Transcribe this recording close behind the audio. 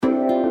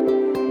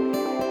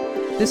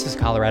This is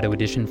Colorado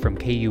Edition from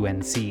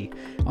KUNC.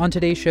 On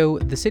today's show,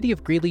 the city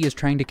of Greeley is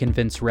trying to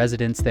convince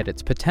residents that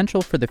its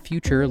potential for the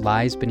future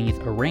lies beneath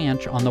a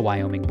ranch on the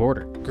Wyoming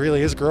border.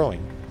 Greeley is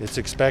growing. It's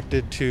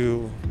expected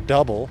to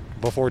double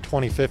before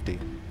 2050.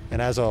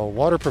 And as a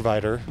water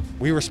provider,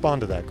 we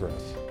respond to that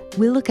growth.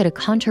 We'll look at a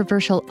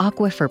controversial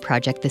aquifer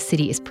project the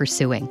city is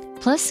pursuing.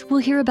 Plus, we'll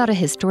hear about a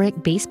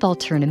historic baseball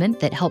tournament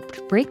that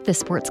helped break the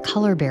sport's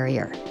color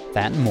barrier.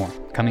 That and more,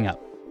 coming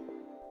up.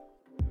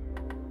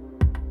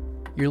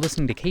 You're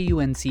listening to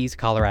KUNC's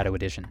Colorado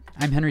Edition.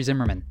 I'm Henry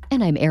Zimmerman.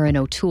 And I'm Erin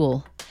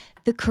O'Toole.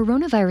 The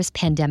coronavirus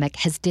pandemic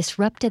has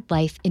disrupted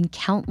life in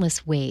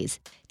countless ways.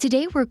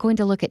 Today, we're going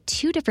to look at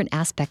two different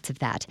aspects of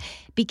that,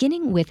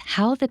 beginning with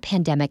how the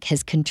pandemic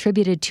has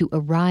contributed to a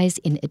rise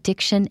in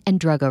addiction and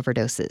drug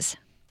overdoses.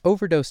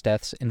 Overdose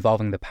deaths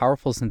involving the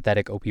powerful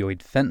synthetic opioid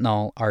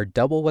fentanyl are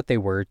double what they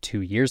were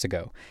 2 years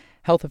ago.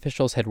 Health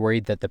officials had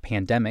worried that the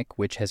pandemic,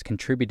 which has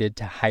contributed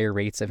to higher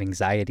rates of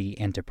anxiety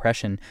and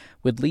depression,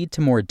 would lead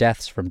to more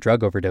deaths from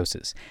drug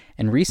overdoses,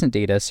 and recent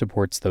data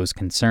supports those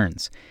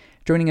concerns.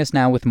 Joining us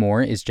now with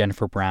more is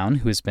Jennifer Brown,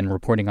 who has been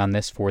reporting on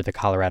this for the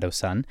Colorado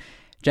Sun.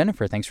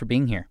 Jennifer, thanks for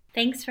being here.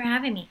 Thanks for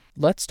having me.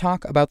 Let's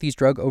talk about these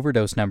drug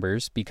overdose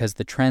numbers because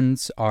the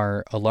trends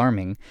are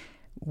alarming.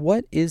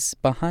 What is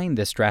behind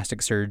this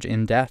drastic surge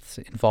in deaths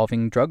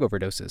involving drug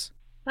overdoses?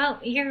 Well,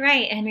 you're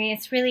right, Henry.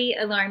 It's really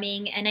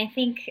alarming. And I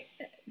think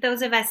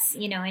those of us,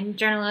 in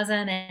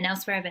journalism and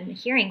elsewhere have been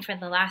hearing for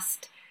the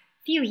last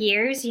few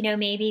years,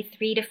 maybe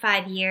 3 to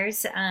 5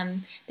 years,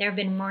 there have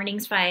been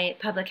warnings by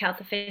public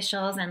health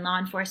officials and law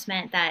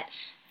enforcement that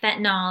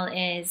fentanyl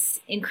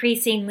is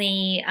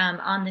increasingly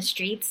on the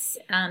streets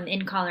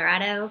in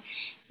Colorado.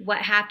 What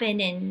happened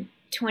in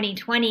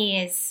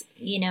 2020 is,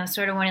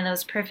 sort of one of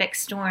those perfect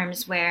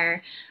storms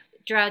where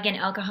drug and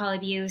alcohol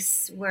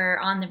abuse were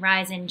on the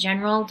rise in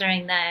general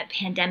during the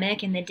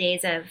pandemic in the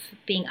days of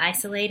being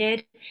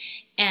isolated.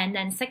 And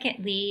then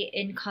secondly,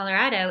 in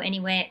Colorado,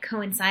 anyway, it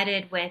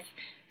coincided with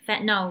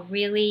fentanyl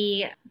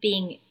really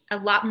being a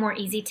lot more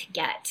easy to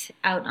get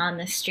out on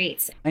the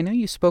streets. I know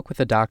you spoke with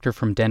a doctor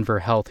from Denver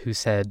Health who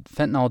said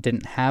fentanyl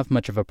didn't have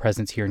much of a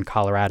presence here in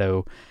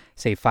Colorado,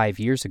 say 5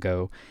 years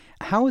ago.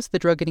 How is the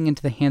drug getting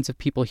into the hands of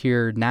people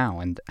here now,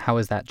 and how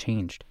has that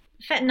changed?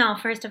 Fentanyl,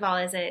 first of all,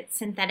 is a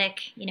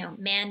synthetic,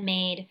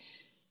 man-made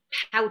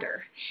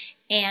powder.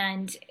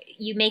 And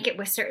you make it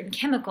with certain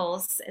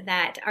chemicals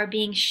that are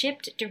being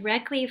shipped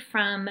directly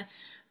from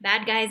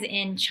bad guys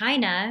in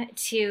China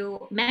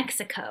to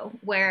Mexico,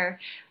 where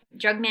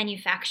drug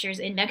manufacturers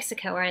in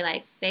Mexico are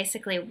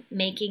basically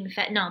making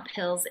fentanyl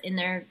pills in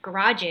their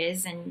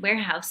garages and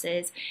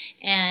warehouses.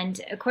 And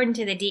according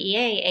to the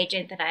DEA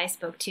agent that I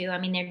spoke to,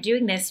 they're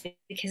doing this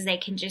because they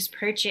can just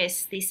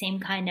purchase the same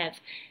kind of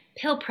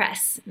pill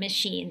press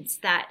machines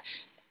that,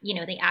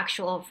 the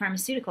actual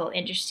pharmaceutical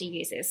industry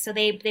uses. So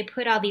they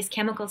put all these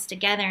chemicals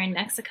together in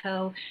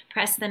Mexico,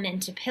 press them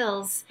into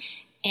pills,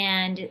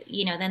 and,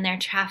 then they're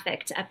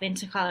trafficked up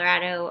into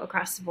Colorado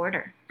across the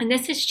border. And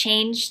this has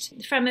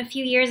changed from a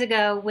few years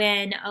ago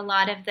when a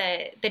lot of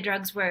the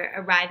drugs were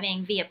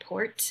arriving via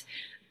port,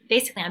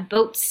 basically on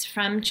boats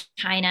from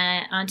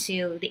China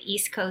onto the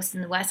East Coast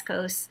and the West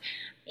Coast.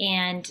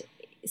 And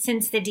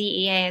since the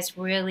DEA has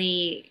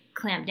really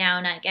clamped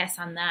down, I guess,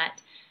 on that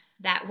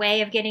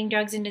way of getting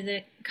drugs into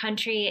the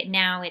country,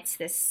 now it's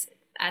this,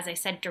 as I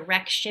said,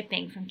 direct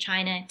shipping from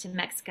China to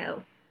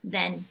Mexico,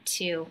 then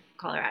to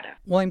Colorado.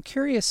 Well, I'm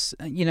curious,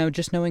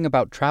 just knowing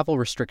about travel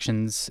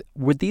restrictions,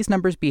 would these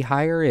numbers be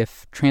higher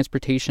if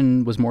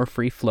transportation was more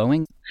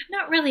free-flowing? I'm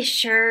not really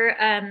sure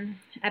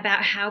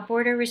about how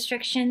border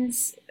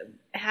restrictions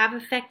have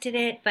affected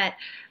it, but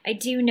I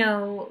do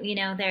know,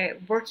 they're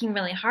working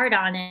really hard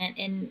on it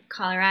in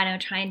Colorado,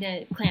 trying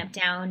to clamp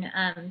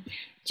down.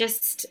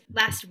 Just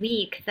last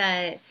week,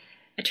 the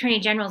Attorney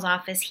General's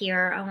office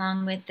here,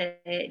 along with the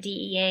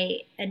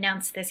DEA,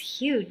 announced this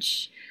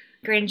huge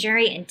grand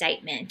jury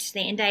indictment.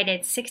 They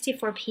indicted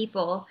 64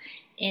 people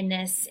in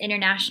this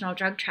international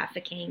drug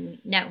trafficking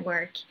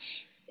network.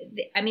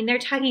 They're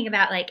talking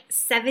about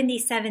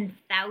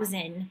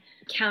 77,000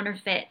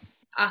 counterfeit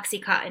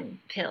Oxycontin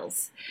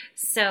pills.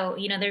 So,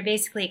 they're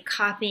basically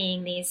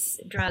copying these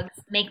drugs,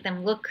 make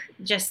them look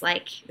just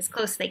as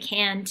close as they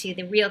can to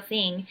the real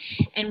thing.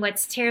 And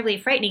what's terribly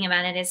frightening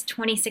about it is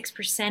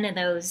 26% of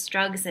those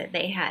drugs that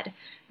they had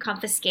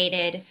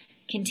confiscated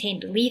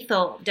contained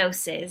lethal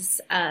doses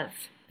of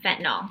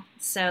fentanyl.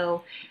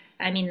 So,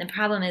 the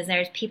problem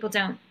is people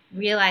don't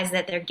realize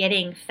that they're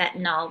getting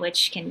fentanyl,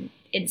 which can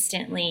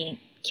instantly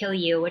kill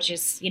you, which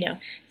is,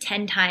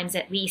 10 times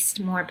at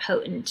least more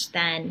potent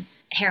than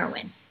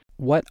heroin.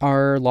 What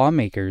are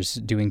lawmakers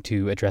doing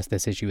to address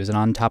this issue? Is it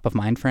on top of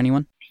mind for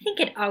anyone? I think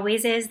it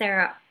always is.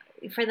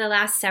 For the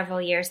last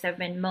several years, there have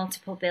been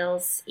multiple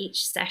bills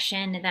each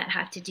session that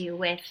have to do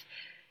with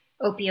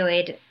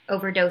opioid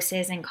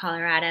overdoses in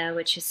Colorado,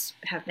 which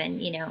have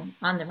been,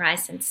 on the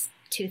rise since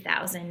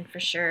 2000 for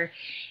sure.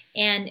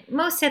 And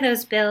most of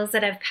those bills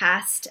that have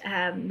passed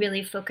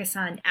really focus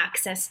on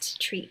access to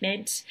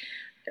treatment.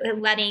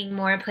 letting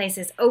more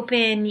places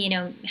open,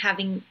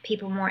 having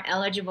people more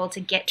eligible to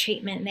get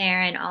treatment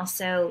there, and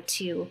also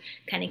to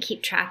kind of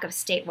keep track of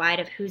statewide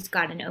of who's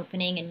got an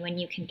opening and when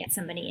you can get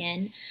somebody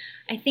in.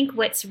 I think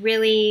what's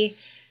really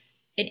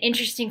an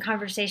interesting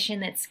conversation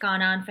that's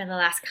gone on for the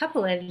last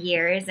couple of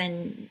years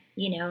and,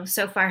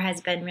 so far has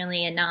been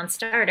really a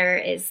non-starter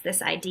is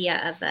this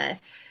idea of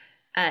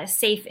a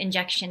safe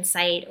injection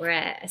site or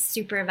a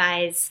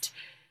supervised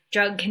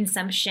drug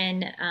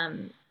consumption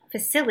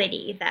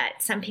facility that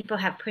some people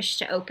have pushed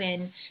to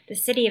open. The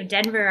city of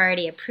Denver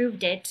already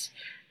approved it,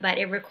 but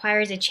it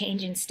requires a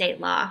change in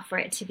state law for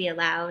it to be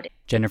allowed.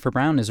 Jennifer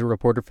Brown is a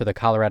reporter for the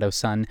Colorado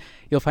Sun.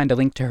 You'll find a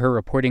link to her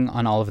reporting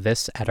on all of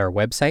this at our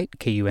website,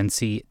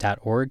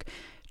 kunc.org.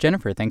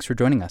 Jennifer, thanks for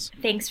joining us.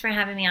 Thanks for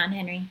having me on,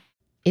 Henry.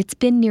 It's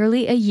been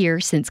nearly a year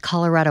since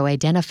Colorado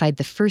identified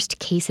the first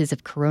cases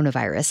of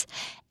coronavirus.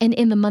 And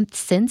in the months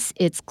since,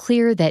 it's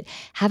clear that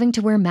having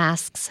to wear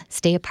masks,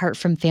 stay apart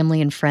from family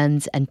and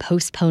friends, and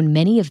postpone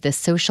many of the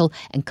social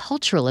and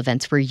cultural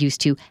events we're used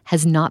to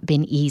has not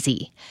been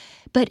easy.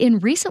 But in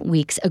recent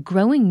weeks, a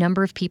growing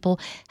number of people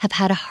have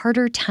had a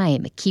harder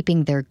time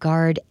keeping their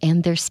guard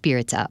and their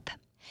spirits up.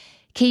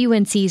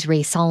 KUNC's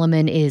Ray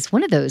Solomon is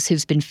one of those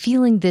who's been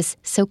feeling this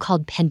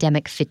so-called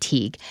pandemic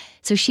fatigue.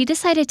 So she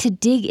decided to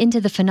dig into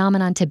the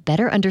phenomenon to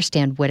better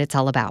understand what it's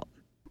all about.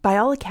 By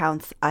all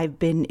accounts, I've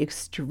been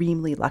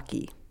extremely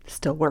lucky.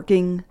 Still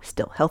working,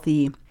 still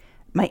healthy.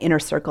 My inner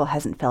circle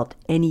hasn't felt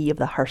any of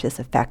the harshest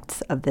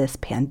effects of this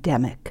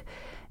pandemic.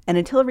 And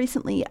until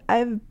recently,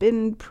 I've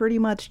been pretty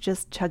much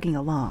just chugging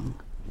along.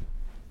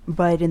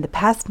 But in the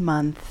past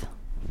month,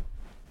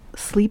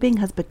 sleeping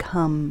has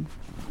become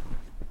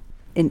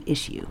an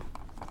issue.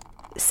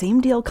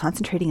 Same deal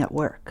concentrating at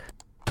work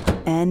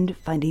and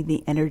finding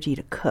the energy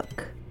to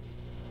cook.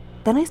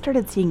 Then I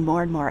started seeing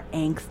more and more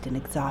angst and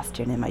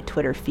exhaustion in my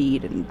Twitter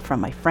feed and from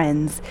my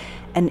friends,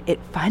 and it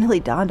finally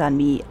dawned on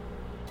me,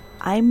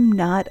 I'm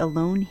not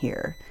alone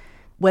here.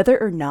 Whether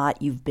or not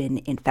you've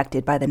been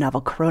infected by the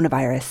novel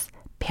coronavirus,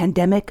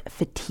 pandemic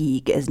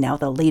fatigue is now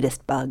the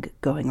latest bug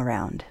going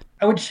around.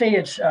 I would say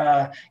it's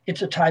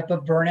a type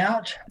of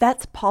burnout.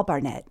 That's Paul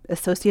Barnett,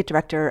 Associate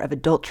Director of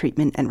Adult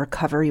Treatment and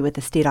Recovery with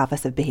the State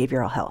Office of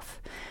Behavioral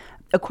Health.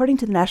 According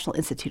to the National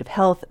Institute of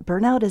Health,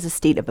 burnout is a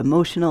state of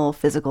emotional,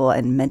 physical,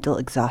 and mental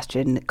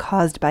exhaustion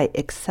caused by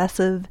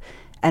excessive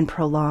and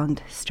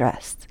prolonged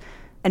stress.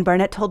 And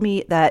Barnett told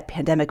me that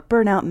pandemic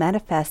burnout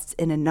manifests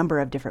in a number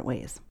of different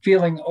ways.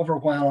 Feeling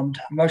overwhelmed,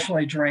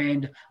 emotionally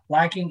drained,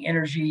 lacking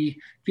energy,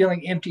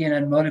 feeling empty and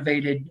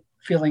unmotivated,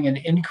 feeling an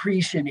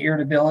increase in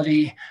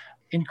irritability,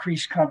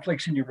 increased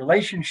conflicts in your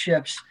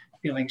relationships,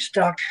 feeling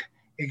stuck,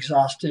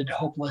 exhausted,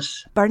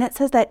 hopeless. Barnett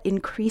says that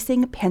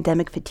increasing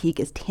pandemic fatigue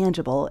is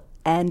tangible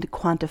and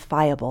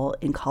quantifiable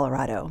in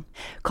Colorado.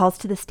 Calls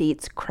to the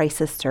state's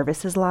crisis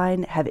services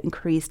line have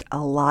increased a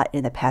lot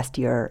in the past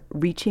year,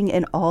 reaching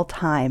an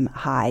all-time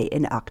high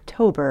in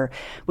October,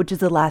 which is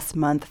the last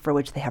month for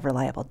which they have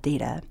reliable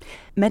data.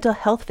 Mental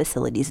health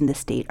facilities in the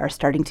state are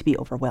starting to be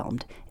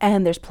overwhelmed,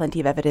 and there's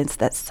plenty of evidence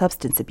that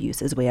substance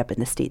abuse is way up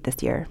in the state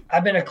this year.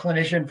 I've been a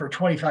clinician for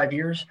 25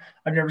 years.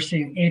 I've never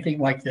seen anything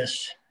like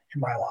this in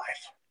my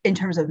life. In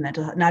terms of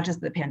mental health, not just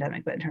the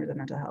pandemic, but in terms of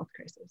mental health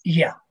crisis.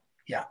 Yeah.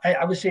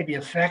 I would say the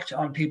effect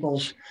on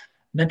people's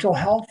mental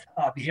health,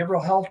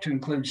 behavioral health, to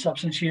include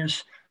substance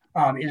use,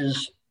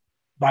 is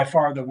by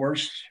far the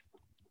worst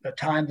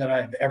time that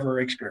I've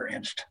ever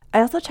experienced. I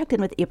also checked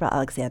in with April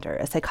Alexander,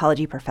 a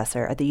psychology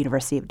professor at the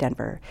University of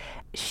Denver.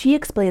 She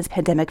explains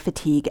pandemic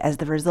fatigue as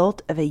the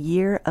result of a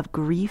year of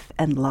grief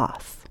and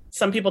loss.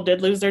 Some people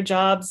did lose their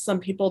jobs. Some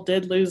people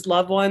did lose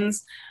loved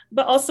ones,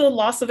 but also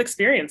loss of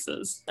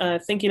experiences.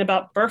 Thinking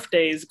about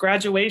birthdays,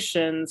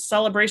 graduations,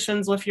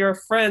 celebrations with your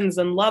friends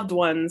and loved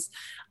ones,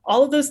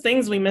 all of those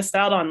things we missed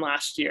out on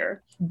last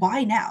year.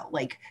 Why now?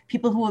 Like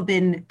people who have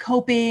been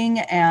coping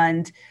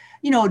and,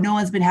 no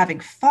one's been having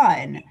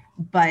fun,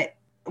 but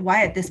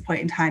why at this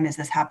point in time is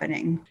this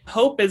happening?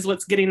 Hope is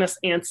what's getting us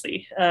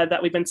antsy,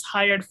 that we've been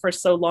tired for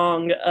so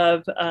long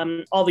of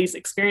all these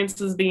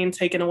experiences being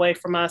taken away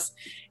from us.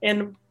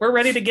 And we're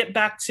ready to get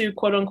back to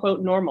quote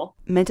unquote normal.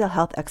 Mental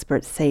health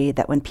experts say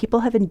that when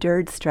people have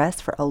endured stress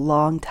for a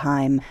long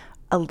time,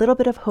 a little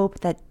bit of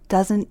hope that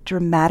doesn't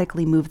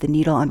dramatically move the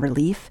needle on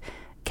relief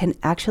can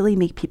actually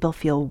make people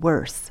feel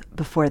worse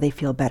before they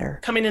feel better.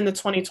 Coming into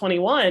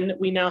 2021,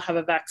 we now have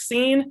a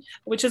vaccine,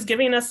 which is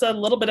giving us a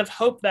little bit of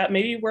hope that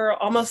maybe we're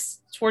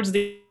almost towards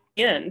the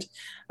end.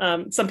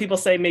 Some people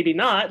say maybe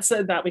not,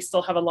 so that we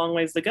still have a long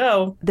ways to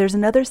go. There's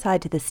another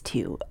side to this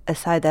too, a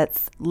side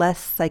that's less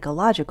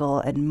psychological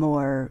and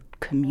more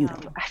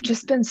communal. I've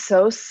just been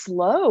so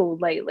slow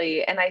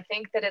lately, and I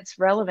think that it's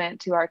relevant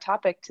to our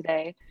topic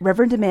today.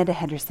 Reverend Amanda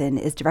Henderson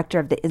is director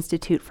of the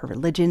Institute for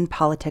Religion,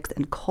 Politics,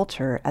 and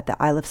Culture at the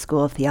Iliff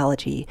School of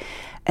Theology,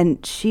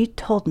 and she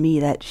told me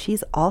that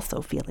she's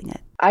also feeling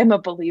it. I'm a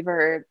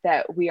believer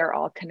that we are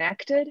all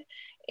connected,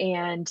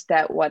 and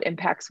that what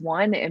impacts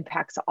one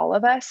impacts all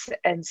of us.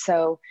 And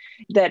so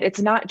that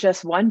it's not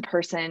just one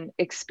person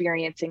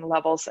experiencing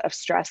levels of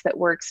stress, that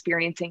we're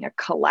experiencing a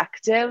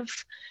collective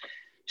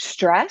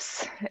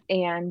stress.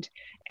 And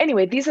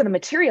anyway, these are the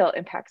material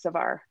impacts of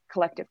our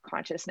collective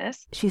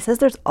consciousness. She says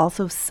there's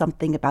also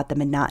something about the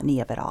monotony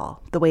of it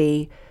all, the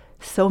way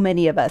so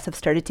many of us have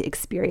started to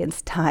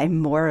experience time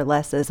more or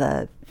less as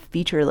a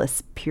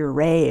featureless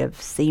puree of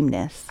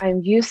sameness. I'm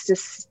used to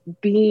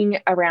being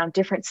around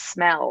different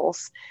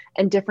smells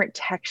and different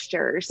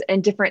textures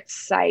and different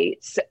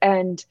sights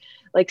and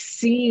like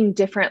seeing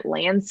different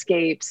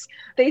landscapes.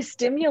 They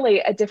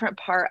stimulate a different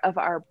part of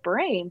our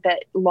brain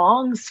that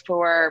longs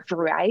for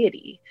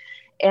variety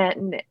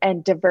and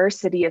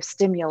diversity of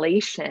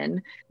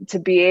stimulation to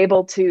be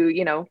able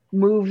to,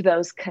 move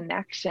those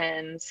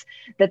connections,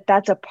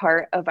 that's a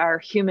part of our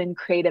human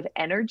creative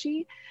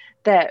energy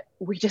that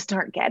we just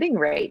aren't getting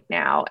right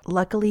now.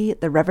 Luckily,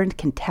 the Reverend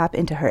can tap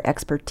into her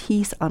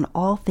expertise on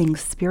all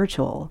things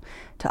spiritual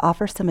to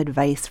offer some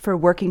advice for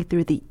working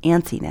through the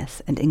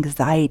antsiness and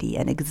anxiety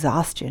and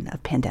exhaustion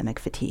of pandemic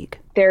fatigue.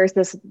 There's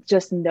this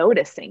just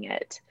noticing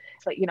it.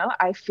 It's like,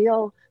 I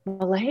feel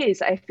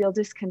malaise. I feel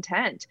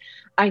discontent.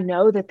 I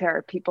know that there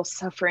are people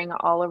suffering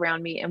all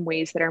around me in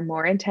ways that are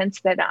more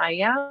intense than I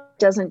am. It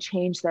doesn't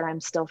change that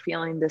I'm still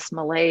feeling this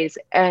malaise.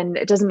 And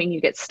it doesn't mean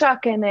you get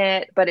stuck in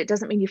it, but it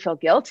doesn't mean you feel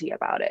guilty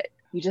about it.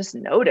 You just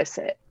notice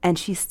it. And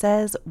she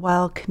says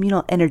while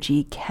communal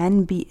energy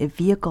can be a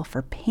vehicle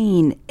for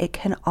pain, it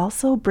can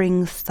also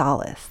bring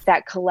solace.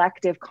 That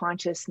collective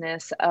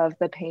consciousness of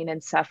the pain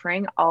and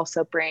suffering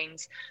also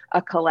brings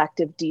a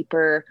collective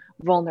deeper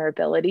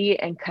vulnerability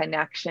and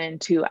connection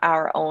to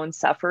our own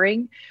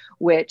suffering,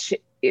 which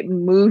it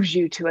moves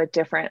you to a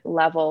different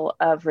level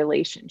of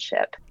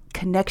relationship.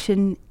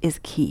 Connection is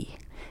key.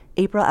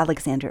 April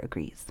Alexander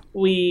agrees.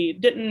 We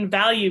didn't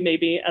value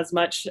maybe as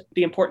much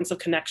the importance of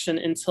connection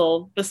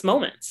until this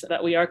moment,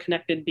 that we are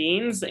connected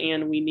beings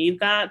and we need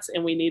that,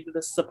 and we need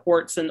the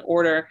supports in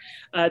order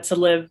to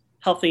live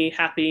healthy,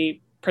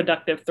 happy,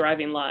 productive,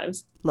 thriving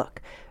lives.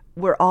 Look,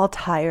 we're all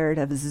tired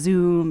of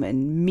Zoom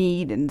and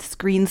Meet and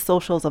screen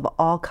socials of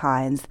all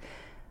kinds.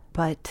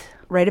 But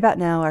right about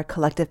now, our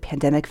collective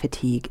pandemic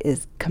fatigue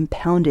is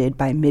compounded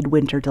by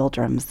midwinter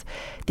doldrums.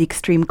 The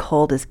extreme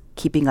cold is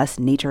keeping us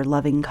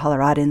nature-loving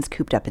Coloradans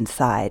cooped up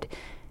inside.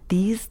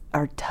 These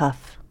are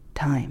tough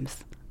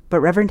times.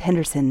 But Reverend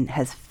Henderson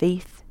has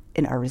faith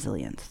in our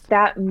resilience.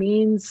 That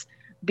means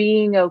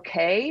being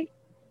okay,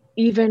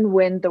 even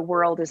when the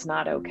world is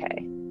not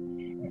okay.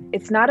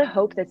 It's not a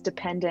hope that's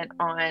dependent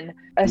on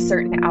a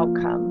certain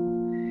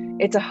outcome.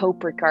 It's a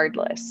hope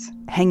regardless.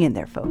 Hang in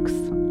there, folks.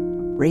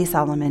 Ray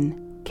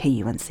Solomon,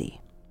 KUNC.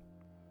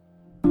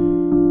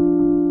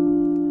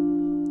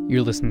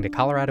 You're listening to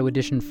Colorado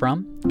Edition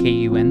from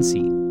KUNC.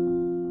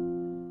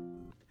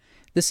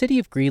 The city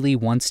of Greeley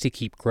wants to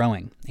keep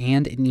growing,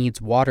 and it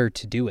needs water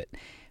to do it.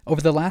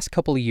 Over the last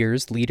couple of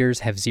years,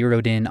 leaders have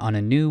zeroed in on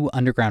a new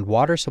underground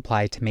water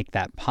supply to make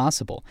that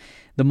possible.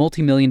 The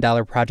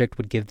multi-million-dollar project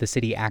would give the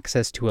city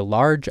access to a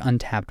large,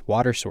 untapped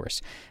water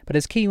source. But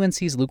as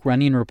KUNC's Luke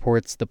Runyon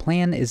reports, the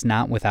plan is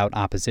not without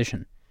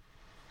opposition.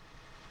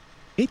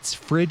 It's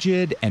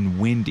frigid and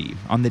windy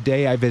on the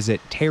day I visit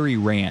Terry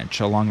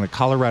Ranch along the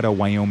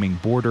Colorado-Wyoming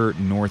border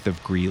north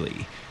of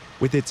Greeley.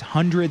 With its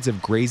hundreds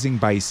of grazing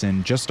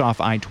bison just off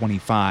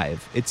I-25,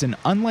 it's an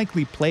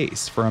unlikely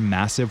place for a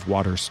massive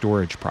water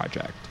storage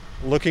project.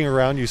 Looking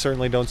around, you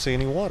certainly don't see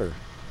any water.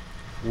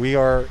 We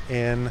are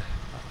in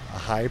a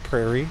high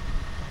prairie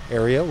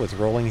area with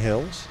rolling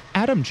hills.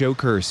 Adam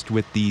Jokerst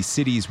with the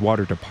city's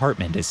water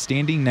department is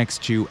standing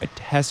next to a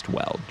test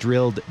well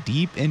drilled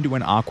deep into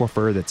an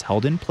aquifer that's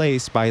held in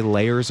place by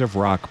layers of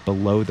rock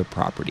below the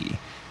property.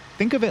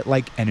 Think of it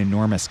like an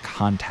enormous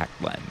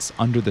contact lens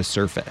under the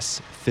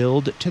surface,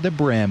 filled to the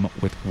brim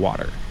with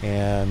water.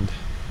 And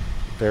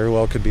very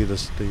well could be the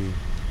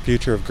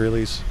future of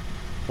Greeley's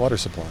water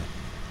supply.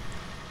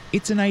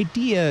 It's an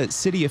idea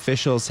city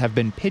officials have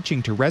been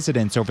pitching to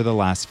residents over the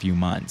last few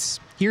months.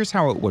 Here's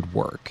how it would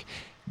work.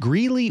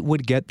 Greeley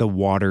would get the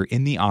water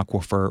in the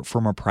aquifer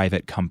from a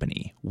private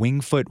company,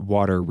 Wingfoot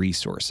Water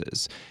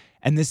Resources.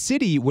 And the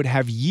city would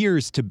have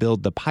years to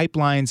build the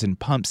pipelines and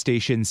pump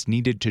stations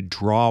needed to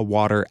draw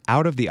water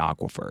out of the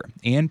aquifer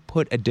and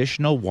put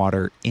additional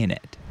water in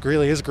it.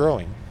 Greeley is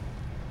growing.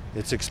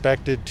 It's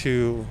expected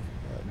to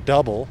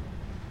double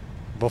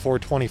before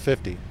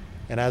 2050.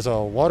 And as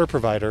a water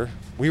provider,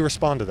 we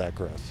respond to that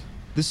growth.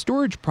 The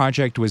storage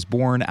project was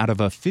born out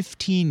of a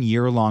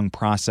 15-year-long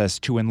process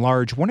to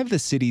enlarge one of the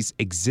city's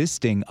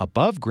existing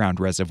above-ground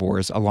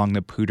reservoirs along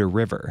the Poudre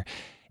River.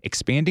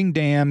 Expanding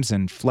dams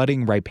and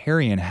flooding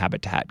riparian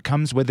habitat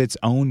comes with its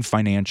own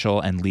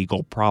financial and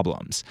legal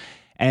problems.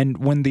 And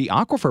when the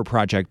aquifer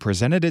project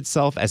presented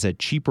itself as a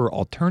cheaper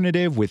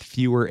alternative with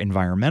fewer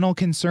environmental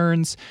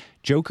concerns,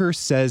 Joker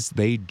says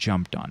they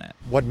jumped on it.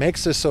 What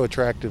makes this so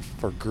attractive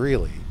for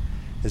Greeley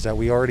is that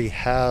we already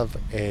have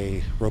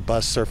a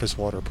robust surface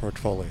water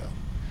portfolio.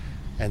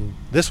 And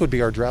this would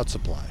be our drought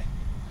supply.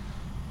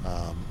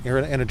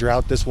 In a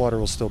drought, this water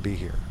will still be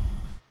here.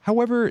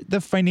 However,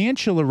 the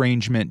financial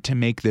arrangement to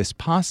make this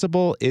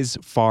possible is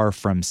far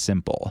from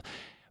simple.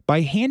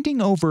 By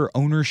handing over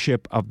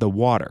ownership of the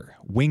water,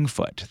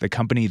 Wingfoot, the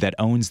company that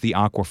owns the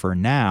aquifer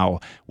now,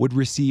 would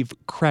receive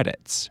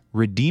credits,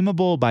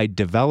 redeemable by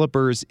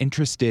developers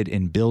interested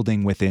in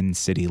building within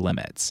city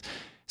limits.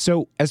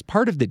 So, as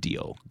part of the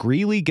deal,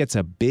 Greeley gets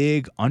a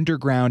big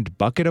underground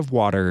bucket of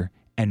water,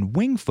 and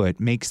Wingfoot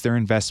makes their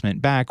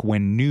investment back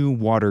when new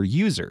water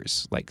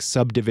users, like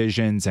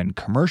subdivisions and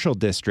commercial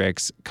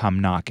districts, come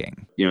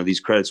knocking.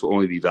 These credits will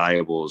only be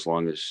valuable as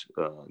long as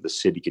the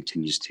city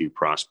continues to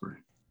prosper.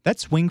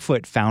 That's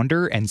Wingfoot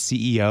founder and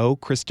CEO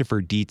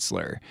Christopher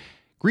Dietzler.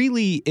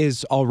 Greeley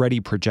is already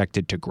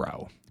projected to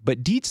grow,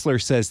 but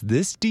Dietzler says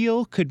this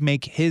deal could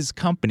make his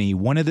company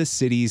one of the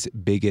city's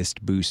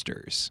biggest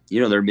boosters.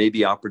 There may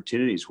be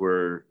opportunities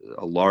where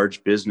a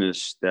large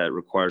business that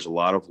requires a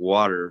lot of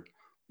water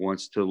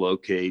wants to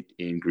locate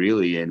in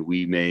Greeley, and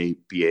we may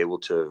be able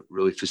to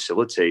really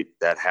facilitate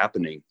that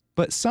happening.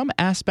 But some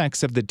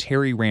aspects of the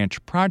Terry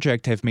Ranch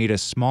project have made a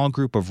small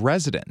group of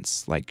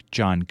residents, like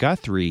John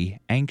Guthrie,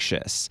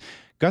 anxious.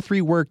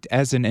 Guthrie worked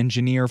as an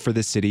engineer for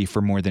the city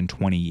for more than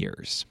 20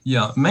 years.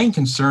 Yeah, main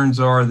concerns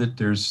are that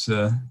there's,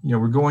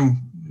 we're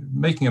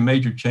making a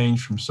major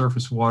change from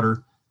surface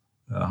water,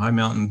 high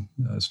mountain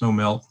snow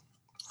melt,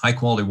 high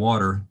quality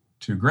water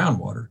to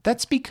groundwater.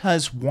 That's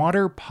because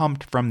water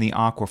pumped from the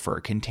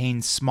aquifer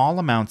contains small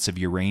amounts of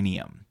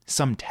uranium.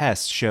 Some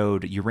tests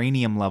showed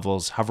uranium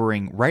levels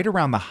hovering right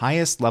around the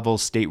highest level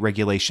state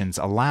regulations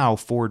allow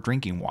for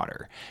drinking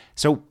water,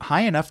 so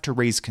high enough to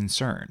raise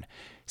concern.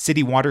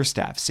 City water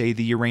staff say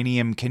the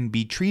uranium can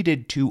be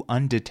treated to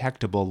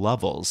undetectable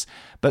levels,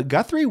 but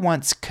Guthrie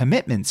wants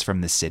commitments from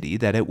the city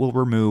that it will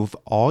remove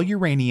all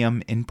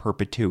uranium in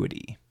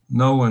perpetuity.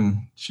 No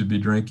one should be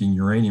drinking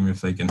uranium if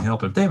they can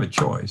help it. If they have a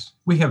choice,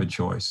 we have a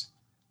choice.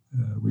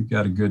 We've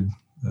got a good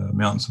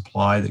mountain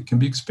supply that can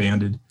be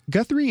expanded.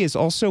 Guthrie is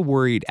also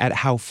worried at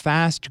how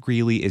fast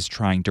Greeley is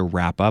trying to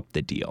wrap up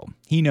the deal.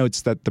 He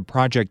notes that the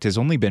project has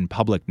only been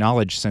public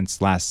knowledge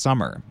since last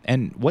summer,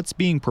 and what's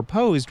being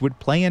proposed would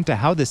play into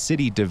how the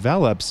city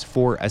develops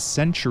for a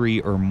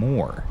century or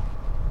more.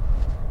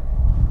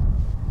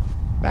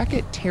 Back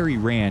at Terry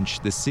Ranch,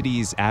 the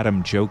city's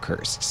Adam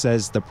Jokerst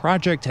says the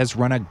project has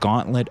run a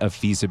gauntlet of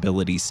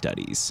feasibility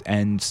studies,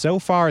 and so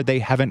far they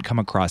haven't come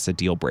across a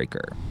deal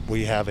breaker.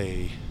 We have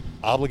a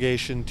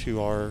obligation to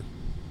our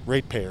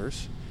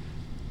ratepayers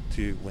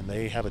to, when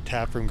they have a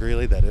tap from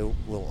Greeley, that it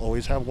will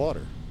always have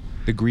water.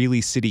 The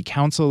Greeley City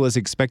Council is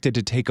expected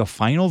to take a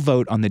final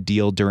vote on the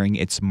deal during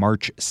its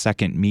March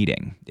 2nd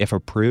meeting. If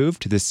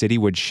approved, the city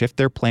would shift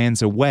their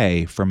plans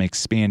away from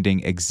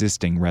expanding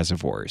existing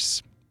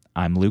reservoirs.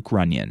 I'm Luke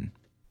Runyon.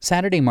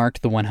 Saturday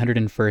marked the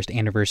 101st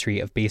anniversary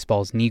of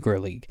baseball's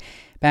Negro League.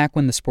 Back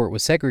when the sport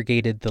was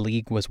segregated, the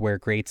league was where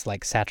greats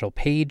like Satchel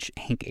Paige,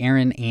 Hank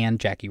Aaron, and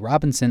Jackie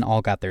Robinson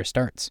all got their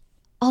starts.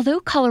 Although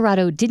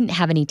Colorado didn't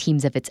have any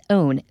teams of its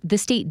own, the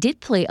state did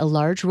play a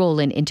large role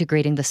in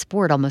integrating the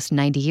sport almost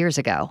 90 years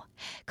ago.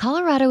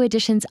 Colorado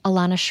Edition's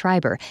Alana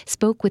Schreiber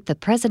spoke with the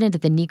president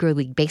of the Negro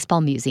League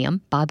Baseball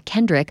Museum, Bob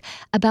Kendrick,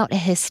 about a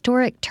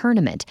historic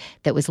tournament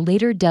that was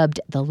later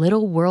dubbed the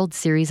Little World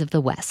Series of the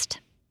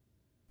West.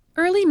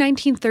 Early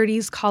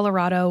 1930s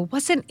Colorado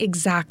wasn't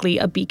exactly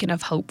a beacon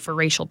of hope for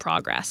racial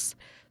progress.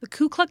 The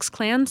Ku Klux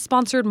Klan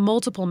sponsored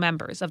multiple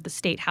members of the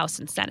state House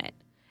and Senate,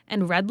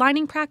 and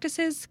redlining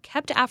practices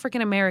kept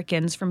African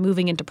Americans from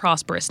moving into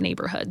prosperous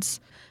neighborhoods.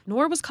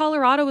 Nor was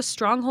Colorado a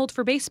stronghold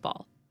for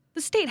baseball.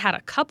 The state had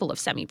a couple of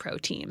semi-pro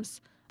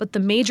teams, but the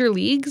major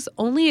leagues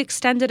only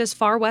extended as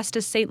far west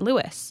as St.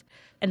 Louis,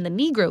 and the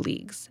Negro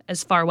Leagues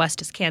as far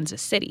west as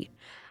Kansas City.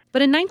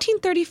 But in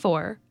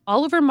 1934,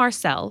 Oliver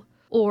Marcel,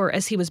 or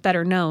as he was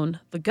better known,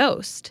 the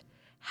Ghost,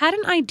 had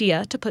an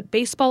idea to put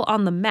baseball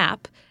on the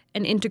map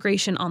and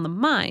integration on the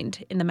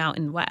mind in the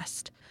Mountain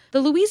West.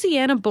 The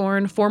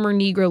Louisiana-born former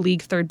Negro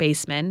League third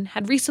baseman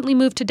had recently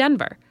moved to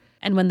Denver,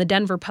 and when the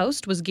Denver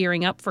Post was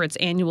gearing up for its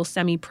annual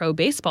semi-pro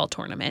baseball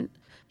tournament,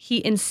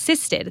 he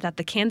insisted that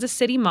the Kansas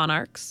City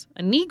Monarchs,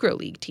 a Negro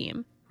League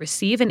team,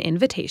 receive an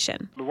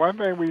invitation. The one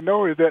thing we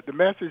know is that the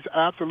message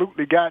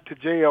absolutely got to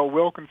J.L.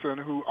 Wilkinson,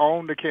 who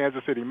owned the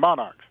Kansas City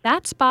Monarchs.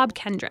 That's Bob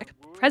Kendrick,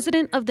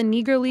 president of the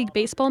Negro League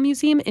Baseball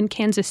Museum in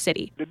Kansas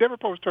City. The Denver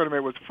Post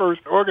tournament was the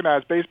first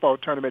organized baseball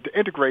tournament to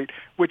integrate,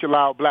 which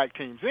allowed black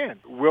teams in.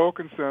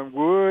 Wilkinson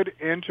would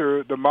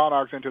enter the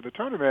Monarchs into the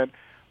tournament,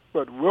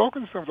 but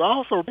Wilkinson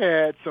also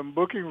had some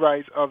booking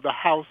rights of the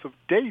House of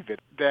David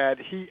that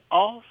he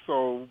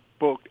also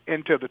booked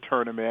into the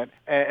tournament.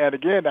 And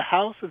again, the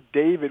House of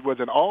David was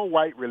an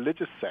all-white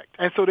religious sect.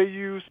 And so they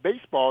used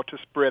baseball to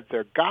spread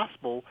their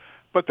gospel,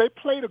 but they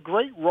played a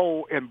great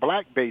role in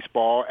black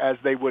baseball as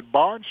they would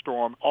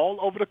barnstorm all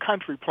over the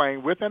country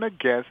playing with and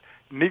against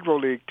Negro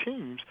League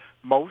teams,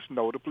 most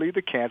notably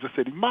the Kansas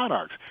City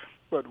Monarchs.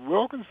 But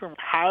Wilkinson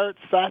hired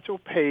Satchel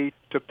Paige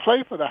to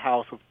play for the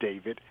House of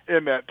David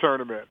in that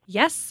tournament.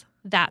 Yes,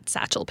 that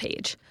Satchel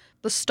Paige,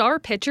 the star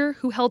pitcher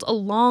who held a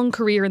long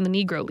career in the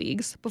Negro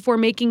Leagues before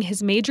making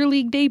his major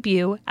league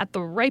debut at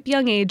the ripe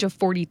young age of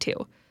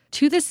 42.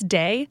 To this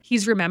day,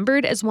 he's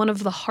remembered as one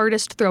of the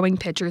hardest throwing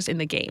pitchers in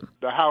the game.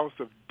 The House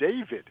of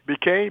David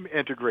became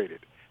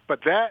integrated.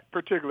 But that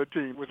particular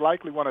team was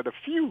likely one of the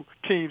few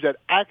teams that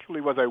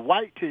actually was a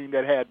white team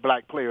that had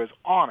black players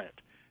on it.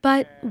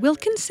 But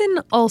Wilkinson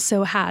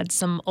also had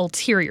some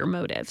ulterior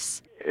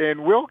motives.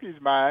 In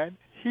Wilkie's mind,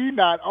 he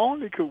not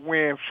only could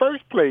win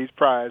first place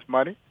prize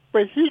money,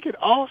 but he could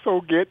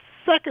also get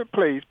second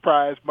place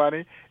prize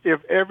money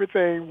if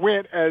everything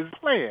went as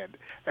planned.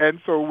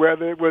 And so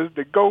whether it was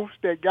the ghost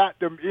that got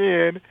them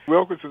in,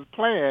 Wilkinson's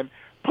plan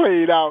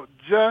played out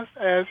just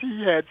as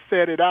he had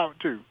set it out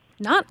to.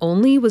 Not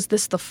only was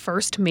this the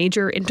first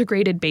major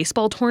integrated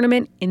baseball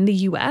tournament in the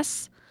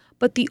U.S.,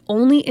 but the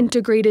only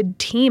integrated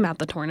team at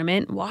the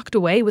tournament walked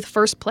away with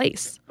first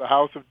place. The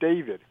House of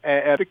David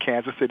and the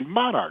Kansas City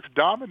Monarchs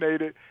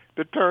dominated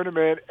the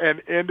tournament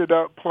and ended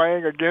up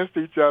playing against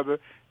each other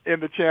in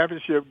the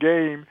championship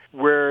game,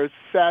 where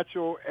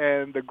Satchel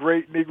and the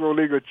great Negro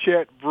leaguer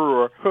Chet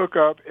Brewer hook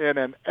up in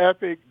an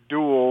epic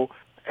duel,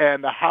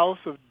 and the House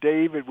of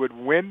David would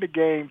win the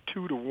game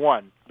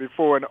 2-1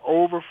 before an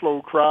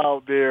overflow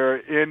crowd there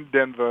in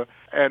Denver,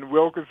 and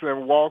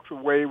Wilkinson walks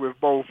away with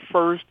both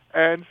first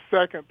and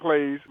second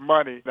place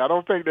money. I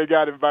don't think they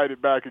got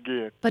invited back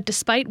again. But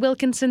despite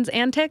Wilkinson's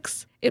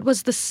antics, it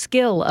was the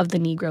skill of the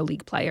Negro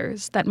League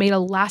players that made a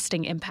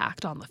lasting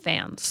impact on the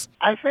fans.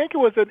 I think it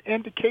was an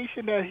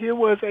indication that here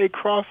was a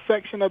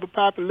cross-section of the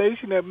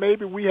population that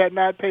maybe we had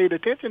not paid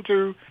attention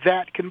to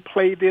that can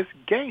play this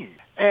game.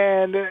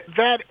 And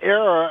that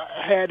era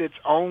had its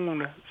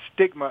own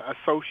stigma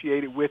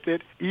associated with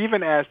it.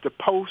 Even as the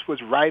Post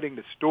was writing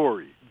the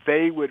story,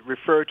 they would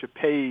refer to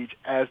Page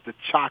as the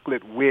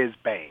chocolate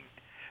whiz-bang.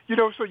 You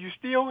know, so you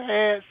still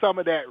had some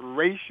of that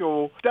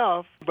racial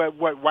stuff, but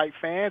what white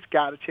fans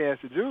got a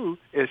chance to do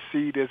is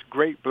see this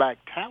great black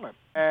talent.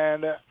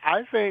 And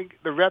I think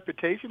the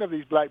reputation of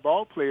these black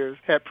ball players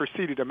had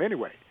preceded them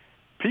anyway.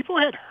 People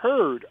had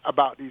heard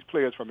about these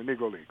players from the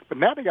Negro League, but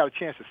now they got a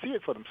chance to see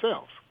it for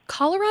themselves.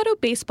 Colorado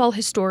baseball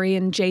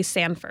historian Jay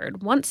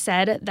Sanford once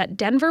said that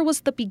Denver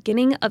was the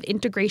beginning of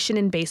integration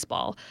in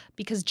baseball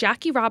because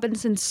Jackie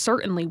Robinson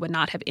certainly would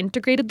not have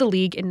integrated the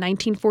league in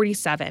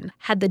 1947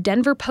 had the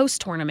Denver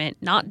Post tournament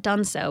not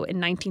done so in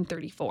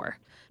 1934.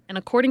 And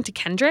according to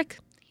Kendrick,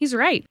 he's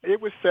right.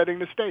 It was setting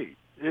the stage.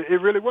 It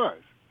really was.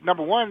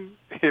 Number one,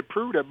 it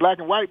proved that black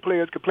and white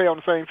players could play on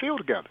the same field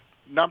together.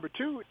 Number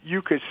two,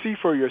 you could see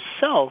for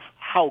yourself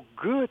how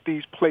good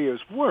these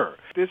players were.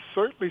 This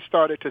certainly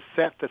started to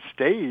set the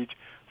stage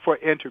for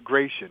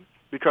integration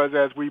because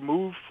as we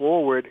moved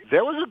forward,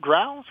 there was a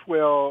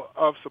groundswell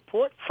of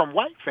support from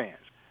white fans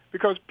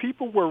because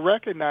people were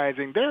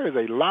recognizing there is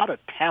a lot of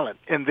talent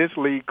in this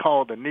league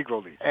called the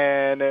Negro League.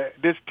 And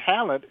this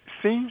talent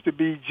seems to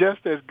be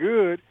just as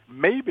good,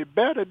 maybe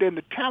better than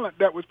the talent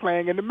that was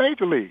playing in the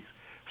major leagues.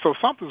 So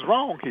something's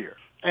wrong here.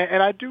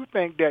 And I do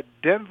think that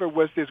Denver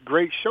was this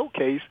great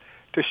showcase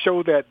to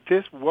show that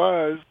this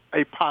was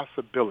a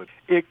possibility.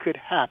 It could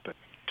happen.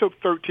 It took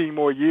 13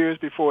 more years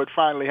before it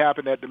finally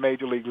happened at the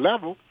major league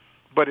level,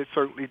 but it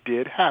certainly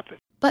did happen.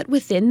 But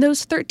within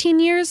those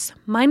 13 years,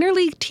 minor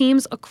league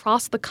teams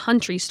across the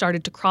country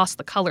started to cross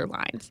the color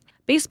lines.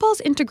 Baseball's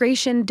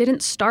integration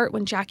didn't start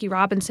when Jackie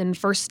Robinson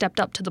first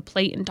stepped up to the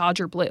plate in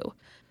Dodger blue.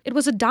 It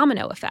was a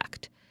domino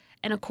effect.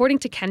 And according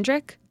to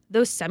Kendrick,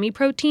 those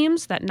semi-pro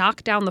teams that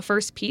knocked down the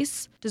first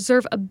piece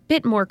deserve a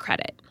bit more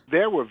credit.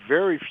 There were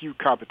very few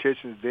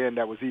competitions then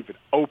that was even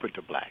open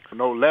to blacks,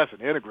 no less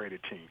an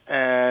integrated team.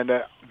 And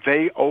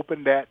they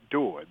opened that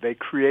door. They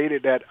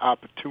created that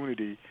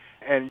opportunity.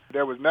 And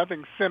there was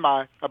nothing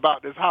semi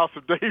about this House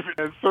of David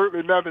and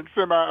certainly nothing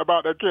semi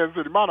about that Kansas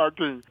City Monarch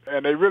team.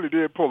 And they really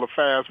did pull a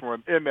fast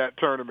one in that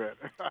tournament.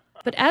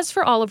 But as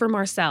for Oliver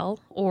Marcel,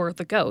 or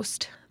the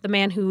Ghost, the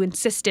man who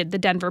insisted the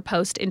Denver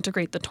Post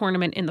integrate the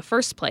tournament in the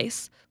first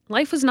place,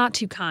 life was not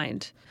too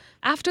kind.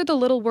 After the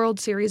Little World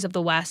Series of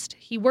the West,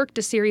 he worked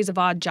a series of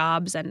odd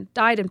jobs and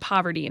died in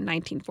poverty in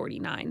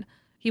 1949.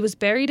 He was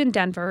buried in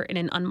Denver in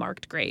an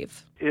unmarked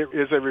grave. It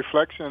is a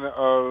reflection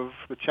of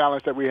the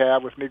challenge that we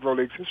have with Negro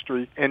League's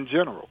history in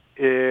general.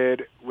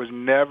 It was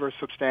never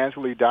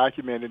substantially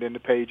documented in the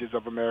pages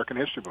of American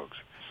history books.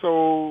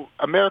 So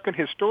American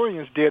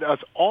historians did us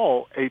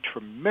all a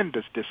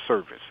tremendous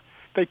disservice.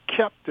 They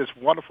kept this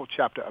wonderful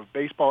chapter of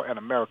baseball and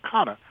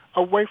Americana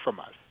away from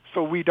us.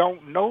 So we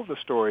don't know the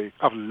story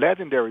of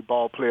legendary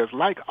ball players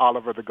like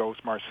Oliver the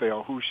Ghost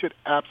Marcel, who should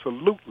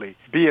absolutely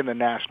be in the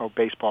National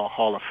Baseball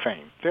Hall of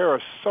Fame. There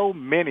are so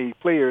many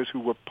players who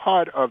were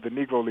part of the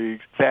Negro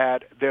Leagues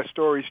that their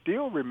stories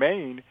still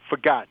remain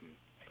forgotten.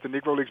 The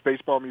Negro League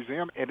Baseball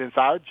Museum, it is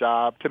our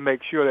job to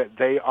make sure that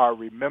they are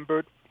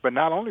remembered, but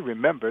not only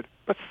remembered,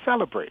 but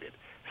celebrated.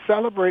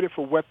 Celebrated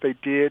for what they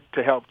did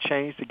to help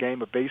change the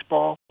game of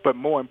baseball, but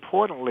more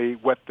importantly,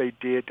 what they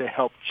did to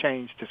help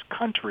change this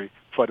country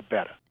for the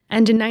better.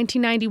 And in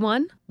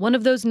 1991, one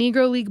of those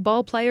Negro League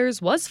ball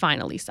players was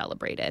finally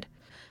celebrated.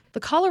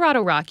 The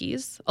Colorado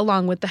Rockies,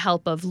 along with the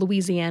help of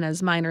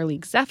Louisiana's minor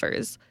league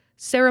Zephyrs,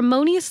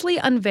 ceremoniously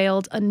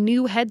unveiled a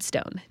new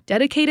headstone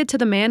dedicated to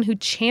the man who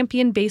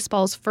championed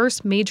baseball's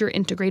first major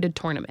integrated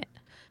tournament.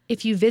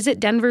 If you visit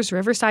Denver's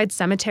Riverside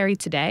Cemetery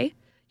today,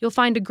 you'll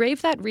find a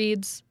grave that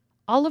reads,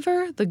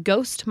 "Oliver the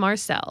Ghost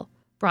Marcel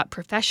brought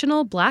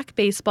professional black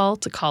baseball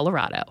to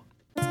Colorado."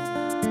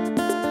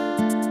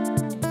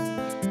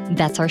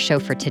 That's our show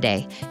for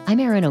today. I'm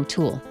Erin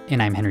O'Toole.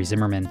 And I'm Henry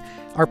Zimmerman.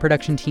 Our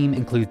production team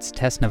includes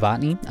Tess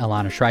Novotny,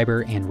 Alana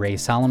Schreiber, and Ray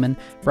Solomon.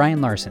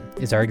 Brian Larson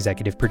is our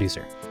executive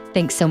producer.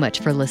 Thanks so much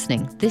for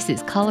listening. This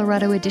is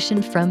Colorado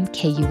Edition from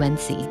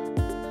KUNC.